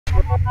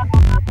How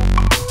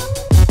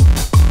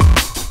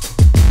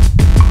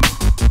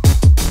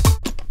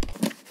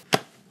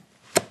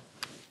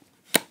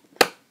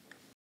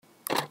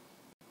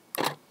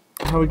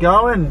we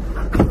going?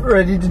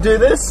 Ready to do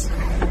this?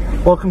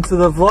 Welcome to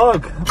the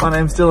vlog. My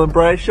name's Dylan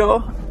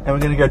Brayshaw, and we're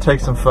gonna go take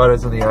some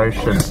photos of the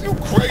ocean. You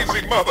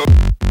crazy mother.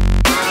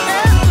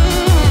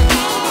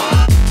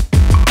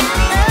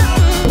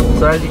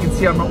 So as you can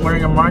see, I'm not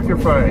wearing a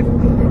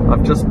microphone.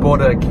 I've just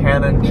bought a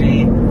Canon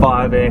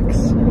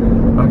G5X.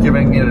 I'm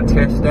giving it a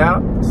test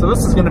out. So this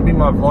is gonna be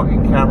my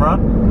vlogging camera.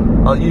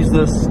 I'll use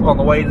this on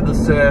the way to the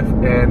surf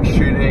and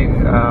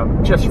shooting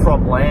just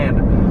from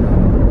land.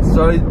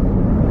 So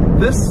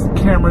this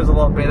camera is a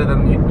lot better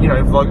than, you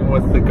know, vlogging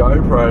with the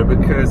GoPro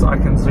because I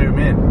can zoom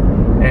in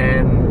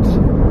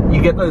and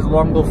you get those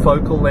longer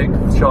focal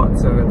length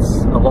shots, and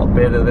it's a lot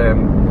better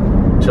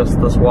than just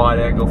this wide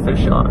angle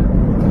fisheye.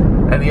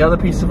 And the other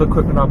piece of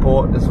equipment I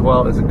bought as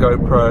well is a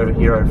GoPro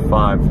Hero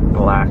 5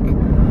 Black.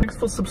 Thanks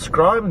for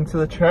subscribing to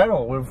the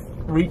channel. We've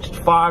reached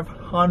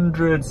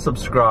 500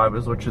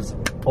 subscribers, which is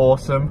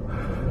awesome.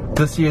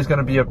 This year is going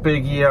to be a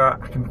big year. I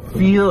can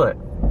feel it.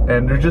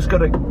 And I'm just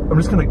gonna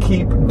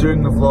keep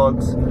doing the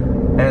vlogs,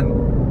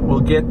 and we'll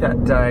get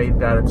that day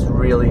that it's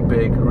really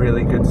big,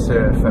 really good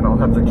surf, and I'll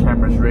have the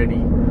cameras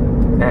ready,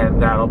 and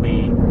that'll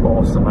be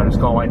awesome. I just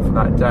can't wait for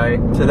that day.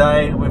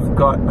 Today we've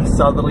got a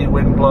southerly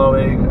wind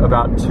blowing,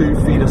 about 2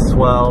 feet of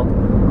swell.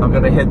 I'm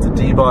gonna head to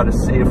D-Bar to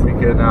see if we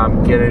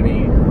can get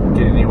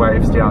any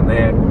waves down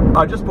there.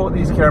 I just bought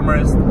these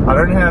cameras. I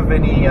don't have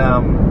any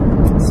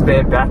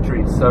spare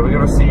batteries, so we're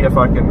gonna see if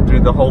I can do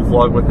the whole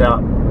vlog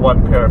without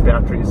one pair of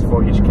batteries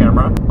for each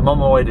camera. I'm on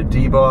my way to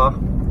D-Bar.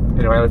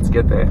 Anyway, let's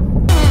get there.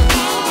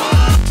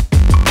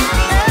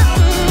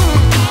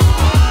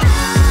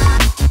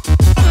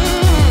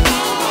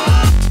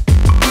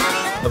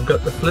 I've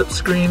got the flip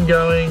screen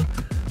going,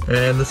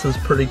 and this is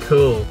pretty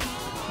cool.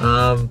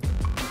 I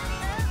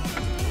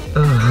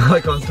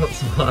can't stop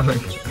smiling.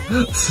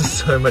 This is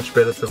so much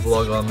better to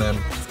vlog on than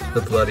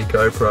the bloody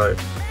GoPro.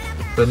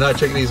 But no,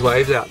 check these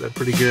waves out, they're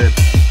pretty good.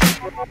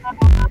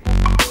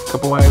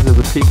 Couple waves of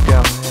the peak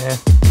down there.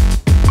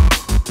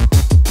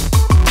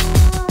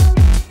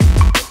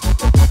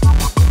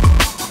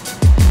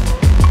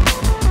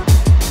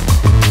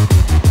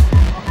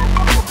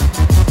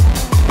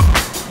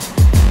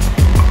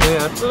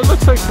 Yeah, it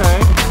looks okay.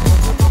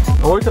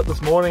 I woke up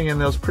this morning and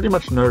there was pretty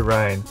much no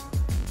rain.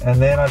 And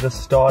then I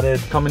just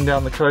started coming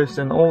down the coast,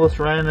 and all this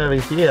rain over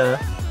here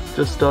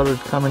just started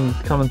coming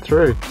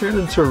through. Turned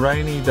into a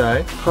rainy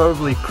day.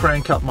 Probably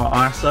crank up my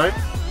ISO,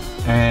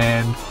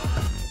 and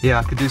yeah,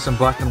 I could do some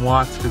black and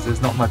whites because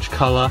there's not much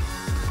color.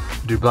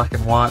 Do black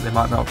and white, there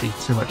might not be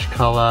too much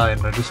color,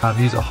 and I just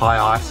use a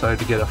high ISO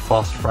to get a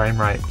fast frame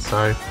rate.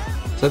 So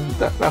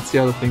that's the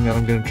other thing that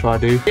I'm going to try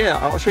to do. Yeah,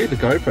 I'll show you the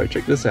GoPro.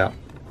 Check this out.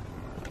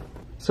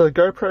 So the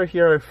GoPro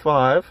Hero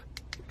 5,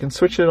 you can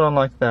switch it on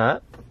like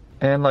that,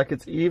 and like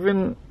it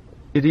even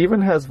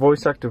has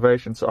voice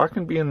activation. So I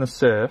can be in the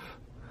surf,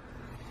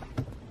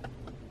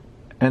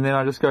 and then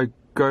I just go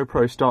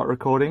GoPro start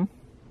recording.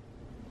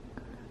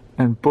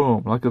 And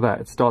boom, look at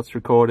that, it starts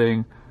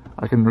recording.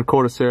 I can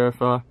record a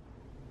surfer.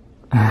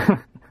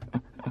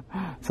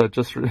 So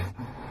just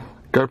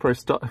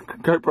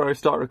GoPro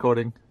start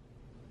recording.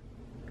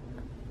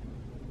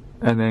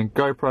 And then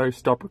GoPro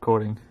stop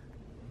recording.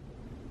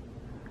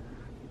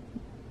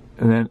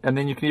 And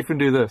then you can even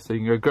do this. So you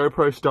can go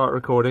GoPro start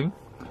recording.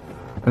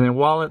 And then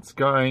while it's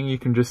going, you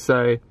can just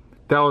say,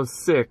 that was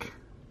sick.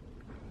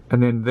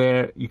 And then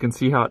there, you can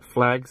see how it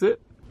flags it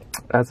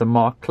as a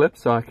mark clip.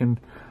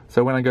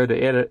 So when I go to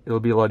edit,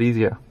 it'll be a lot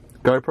easier.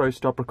 GoPro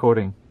stop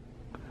recording.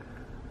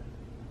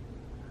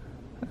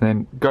 And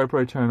then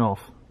GoPro turn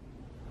off.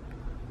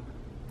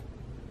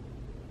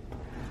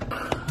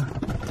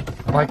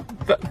 Like,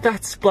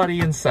 that's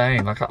bloody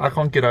insane. Like, I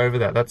can't get over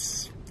that.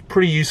 That's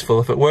pretty useful.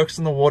 If it works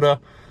in the water,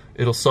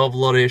 it'll solve a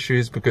lot of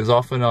issues, because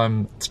often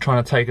I'm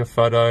trying to take a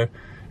photo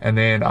and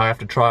then I have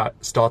to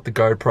start the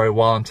GoPro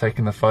while I'm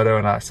taking the photo,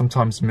 and I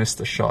sometimes miss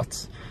the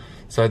shots.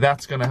 So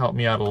that's going to help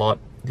me out a lot.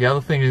 The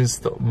other thing is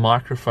the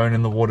microphone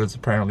in the water is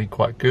apparently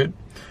quite good.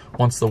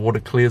 Once the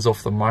water clears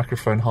off the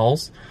microphone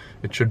holes,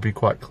 it should be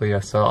quite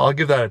clear. So I'll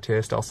give that a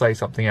test. I'll say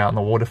something out in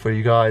the water for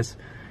you guys,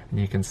 and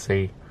you can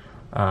see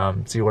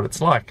what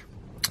it's like.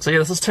 So yeah,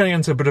 this is turning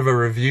into a bit of a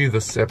review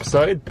this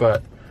episode,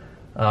 but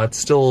it's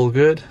still all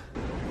good.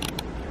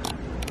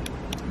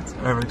 It's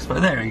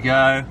overexposed. There we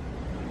go.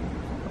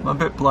 I'm a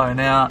bit blown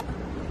out.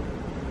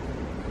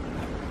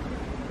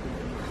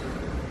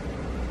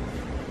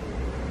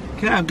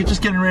 Okay, I'm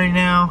just getting ready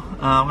now.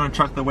 I'm going to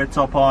chuck the wet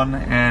top on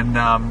and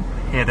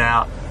head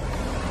out.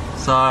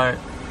 So,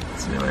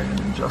 let's see if I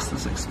can adjust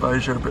this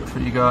exposure a bit for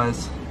you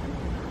guys.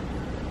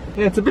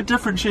 Yeah, it's a bit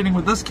different shooting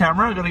with this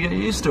camera. I've got to get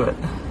used to it.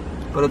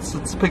 But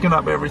it's picking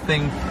up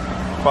everything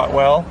quite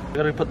well. I've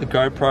got to put the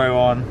GoPro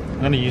on. I'm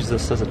going to use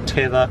this as a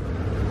tether.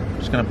 I'm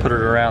just going to put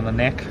it around the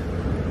neck,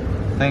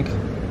 I think.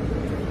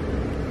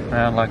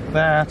 Around like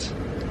that.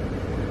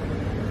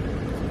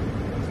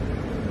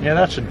 Yeah,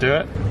 that should do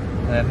it.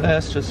 And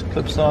this just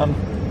clips on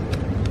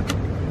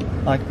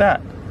like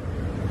that.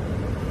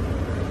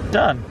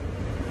 Done.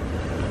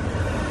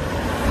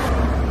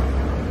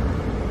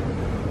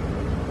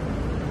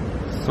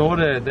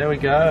 Sorted, there we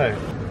go.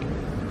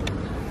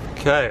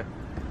 Okay,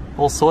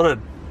 all sorted.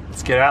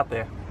 Let's get out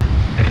there.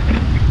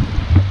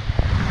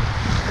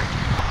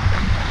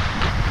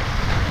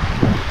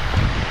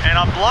 And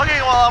I'm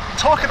vlogging while I'm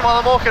talking while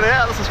I'm walking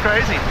out. This is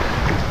crazy.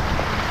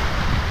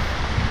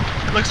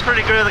 Looks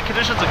pretty good, the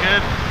conditions are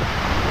good.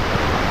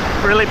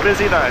 Really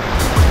busy though.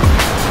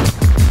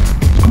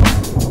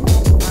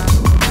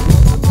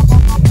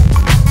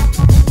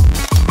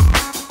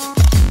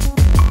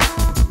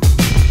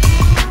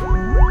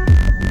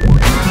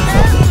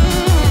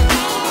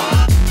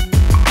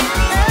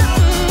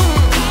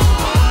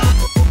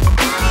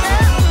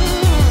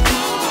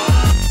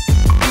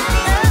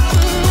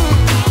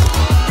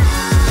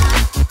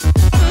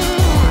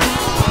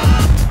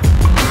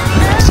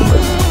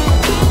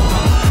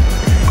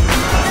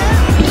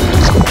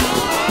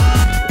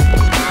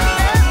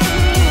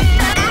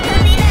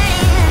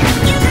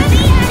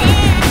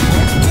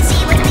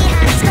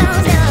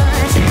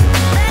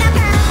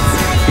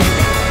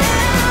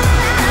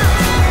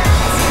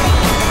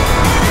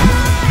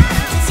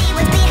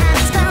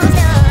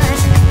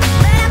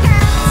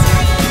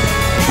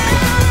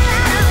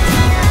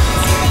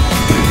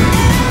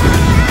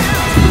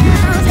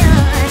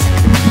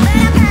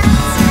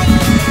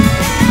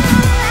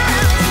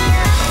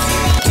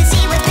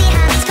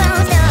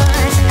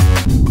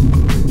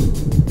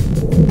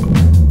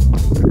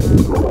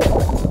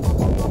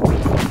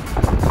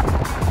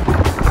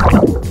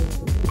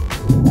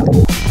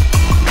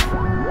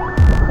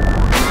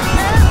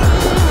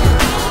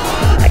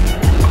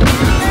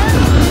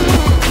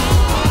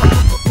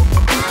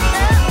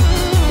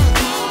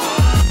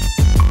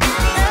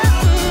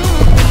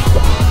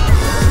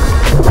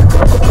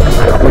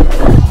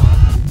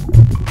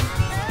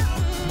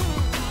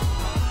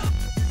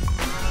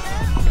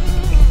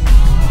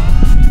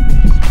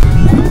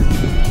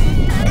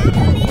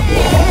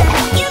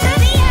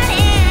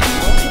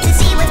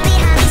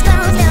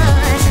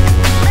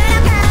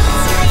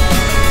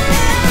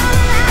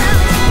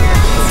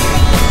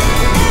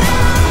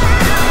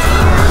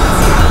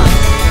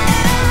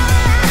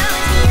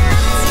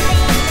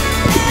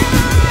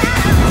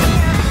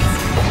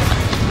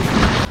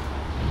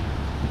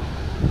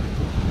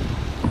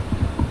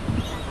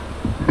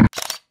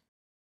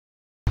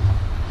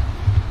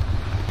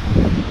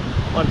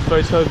 One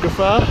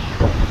photographer.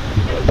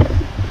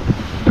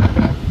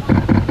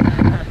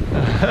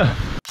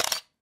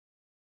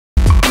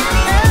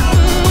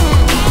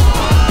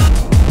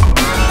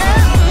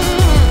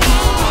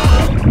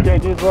 Okay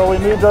dudes, well we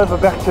moved over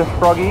back to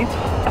Froggies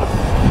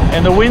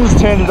and the wind's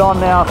turned it on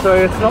now, so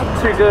it's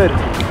not too good.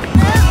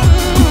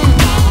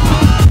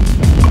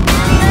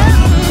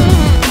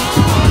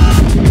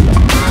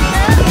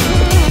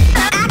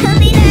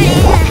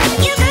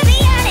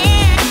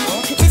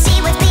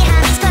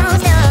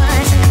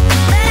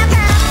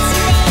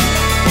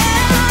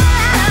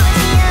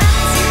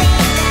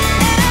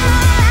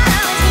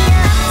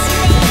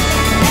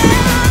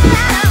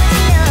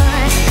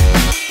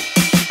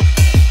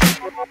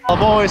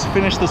 I've always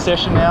finished the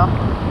session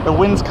now. The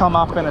wind's come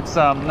up and it's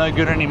no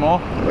good anymore.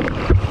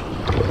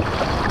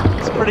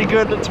 It's pretty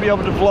good to be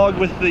able to vlog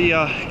with the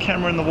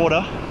camera in the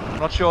water.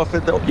 Not sure if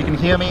you can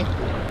hear me.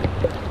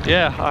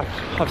 Yeah,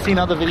 I've seen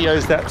other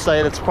videos that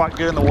say that's quite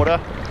good in the water.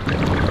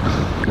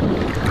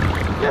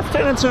 Yeah, it's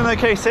turned into an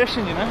okay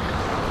session, you know.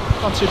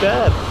 Not too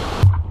bad.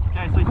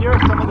 Okay, so here are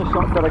some of the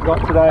shots that I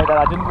got today that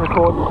I didn't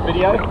record with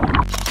video.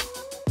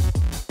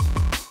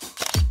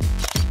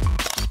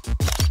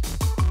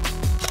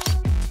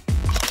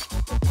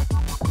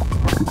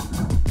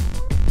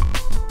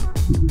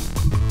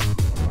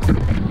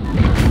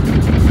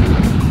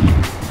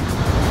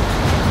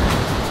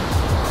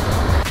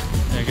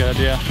 Good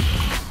idea.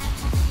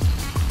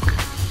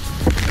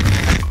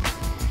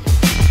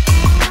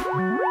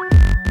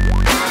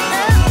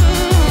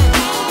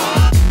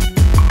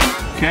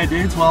 Okay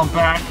dudes, well I'm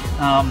back.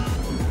 I'm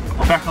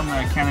back on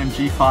the Canon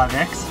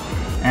G5X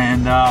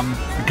and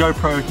the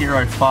GoPro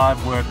Hero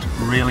 5 worked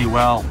really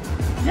well.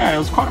 Yeah, it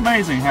was quite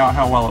amazing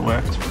how well it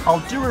worked.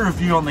 I'll do a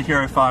review on the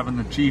Hero 5 and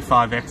the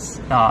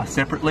G5X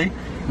separately,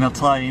 and I'll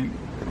tell you,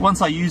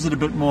 once I use it a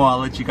bit more, I'll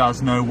let you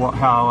guys know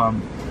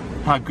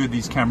how good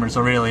these cameras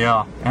really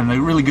are and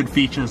the really good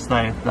features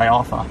they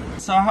offer.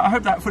 So I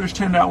hope that footage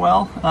turned out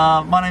well.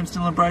 My name's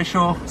Dylan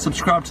Brayshaw.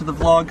 Subscribe to the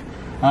vlog.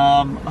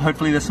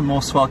 Hopefully there's some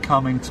more swell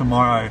coming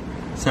tomorrow,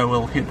 so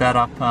we'll hit that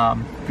up.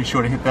 Be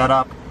sure to hit that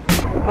up.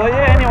 So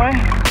yeah, anyway,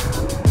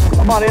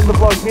 I might end the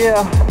vlog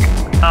here.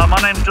 My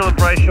name's Dylan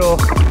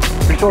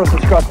Brayshaw. Be sure to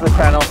subscribe to the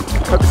channel.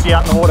 Hope to see you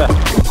out in the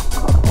water.